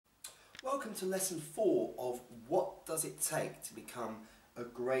Welcome to lesson 4 of what does it take to become a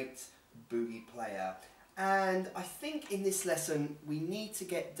great boogie player. And I think in this lesson we need to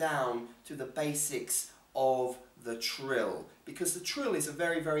get down to the basics of the trill, because the trill is a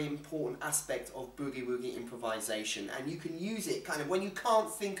very important aspect of boogie woogie improvisation, and you can use it kind of when you can't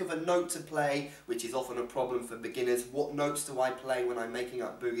think of a note to play, which is often a problem for beginners. What notes do I play when I'm making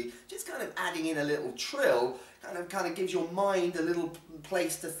up boogie? Just kind of adding in a little trill kind of gives your mind a little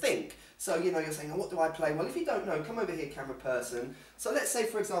place to think. So, you know, you're saying, oh, what do I play? Well, if you don't know, come over here, camera person. So let's say,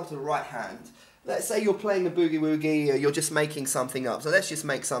 for example, the right hand. Let's say you're playing a boogie woogie, or you're just making something up. So let's just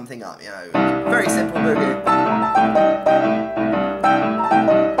make something up, you know. Very simple boogie.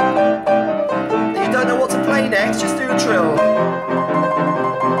 You don't know what to play next, just do a trill.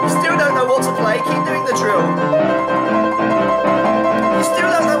 You still don't know what to play, keep doing the trill. You still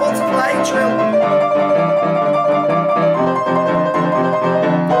don't know what to play, trill.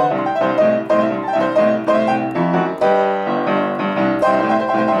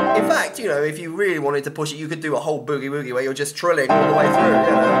 You know, if you really wanted to push it, you could do a whole boogie woogie where you're just trilling all the way through, you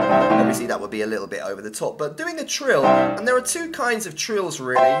know. Obviously that would be a little bit over the top, but doing a trill, and there are two kinds of trills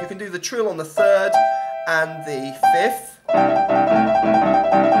really. You can do the trill on the 3rd and the 5th.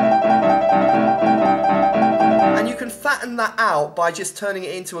 And you can fatten that out by just turning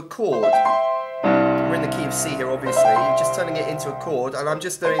it into a chord. We're in the key of C here, obviously. You're just turning it into a chord, and I'm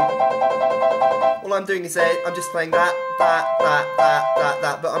just doing... All I'm doing is I'm just playing that, but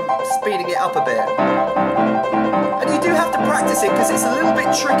I'm speeding it up a bit. And you do have to practice it because it's a little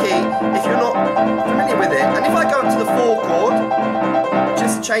bit tricky if you're not familiar with it. And if I go up to the 4 chord,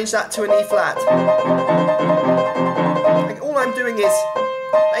 just change that to an E flat. And all I'm doing is,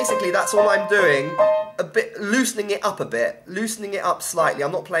 basically that's all I'm doing, a bit, loosening it up a bit, loosening it up slightly.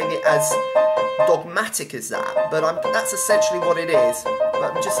 I'm not playing it as dogmatic as that, but that's essentially what it is.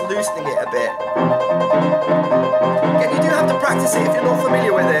 But I'm just loosening it a bit. Again, you do have to practice it if you're not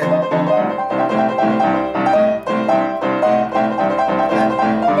familiar with it.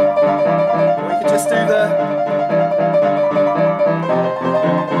 Or you can just do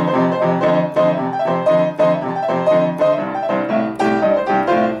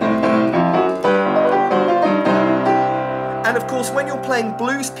And of course, when you're playing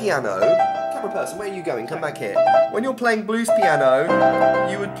blues piano, person, where are you going? Come back here. When you're playing blues piano,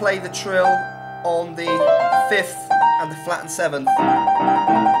 you would play the trill on the 5th and the flat and 7th.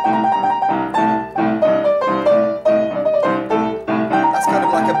 That's kind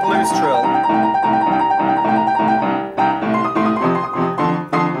of like a blues trill.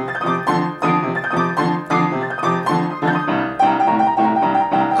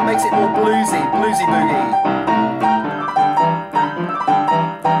 That makes it more bluesy boogie.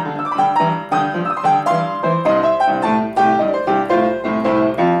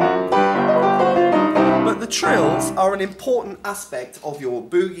 Trills are an important aspect of your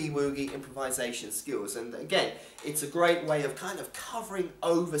boogie woogie improvisation skills, and again, it's a great way of kind of covering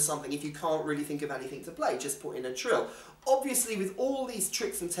over something if you can't really think of anything to play. Just put in a trill. Obviously, with all these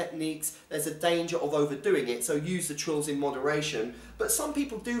tricks and techniques, there's a danger of overdoing it, so use the trills in moderation. But some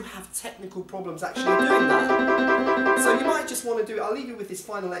people do have technical problems actually doing that. So you might just want to do it. I'll leave you with this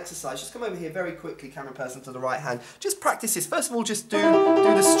final exercise. Just come over here very quickly, camera person to the right hand. Just practice this. First of all, just do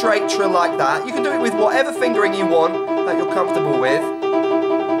the straight trill like that. You can do it with whatever fingering you want that you're comfortable with.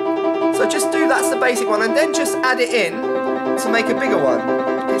 So just do, that's the basic one, and then just add it in to make a bigger one.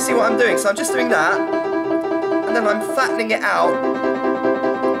 Can you see what I'm doing? So I'm just doing that. And then I'm fattening it out,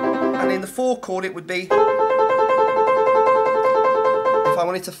 and in the 4 chord it would be, if I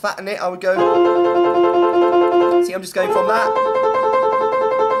wanted to fatten it I would go, see, I'm just going from that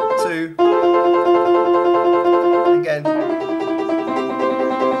to, again,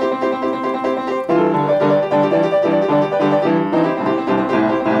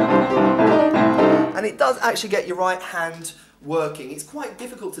 and it does actually get your right hand working. It's quite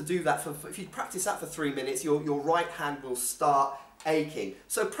difficult to do that. If you practice that for 3 minutes, your right hand will start aching.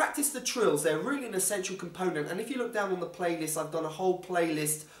 So practice the trills. They're really an essential component. And if you look down on the playlist, I've done a whole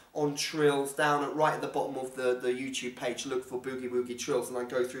playlist on trills down right at the bottom of the YouTube page. Look for Boogie Woogie trills, and I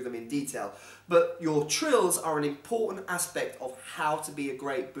go through them in detail. But your trills are an important aspect of how to be a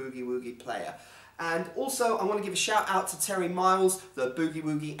great Boogie Woogie player. And also, I want to give a shout out to Terry Miles, the Boogie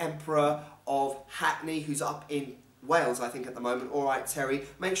Woogie Emperor of Hackney, who's up in Wales, I think, at the moment. Alright, Terry,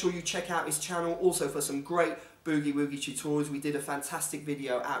 make sure you check out his channel also for some great Boogie Woogie tutorials. We did a fantastic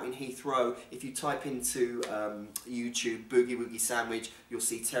video out in Heathrow. If you type into YouTube Boogie Woogie sandwich, you'll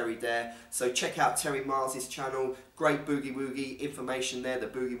see Terry there. So check out Terry Miles's channel. Great Boogie Woogie information there, the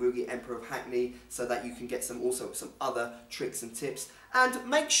Boogie Woogie Emperor of Hackney, so that you can get some other tricks and tips. And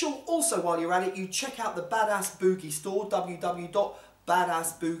make sure also while you're at it, you check out the Badass Boogie store,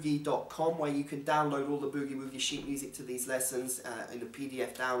 www.badassboogie.com, where you can download all the Boogie Woogie sheet music to these lessons in a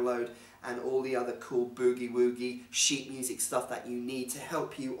PDF download, and all the other cool Boogie Woogie sheet music stuff that you need to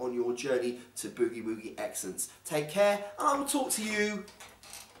help you on your journey to Boogie Woogie excellence. Take care, and I will talk to you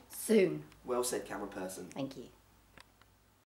soon. Well said, camera person. Thank you.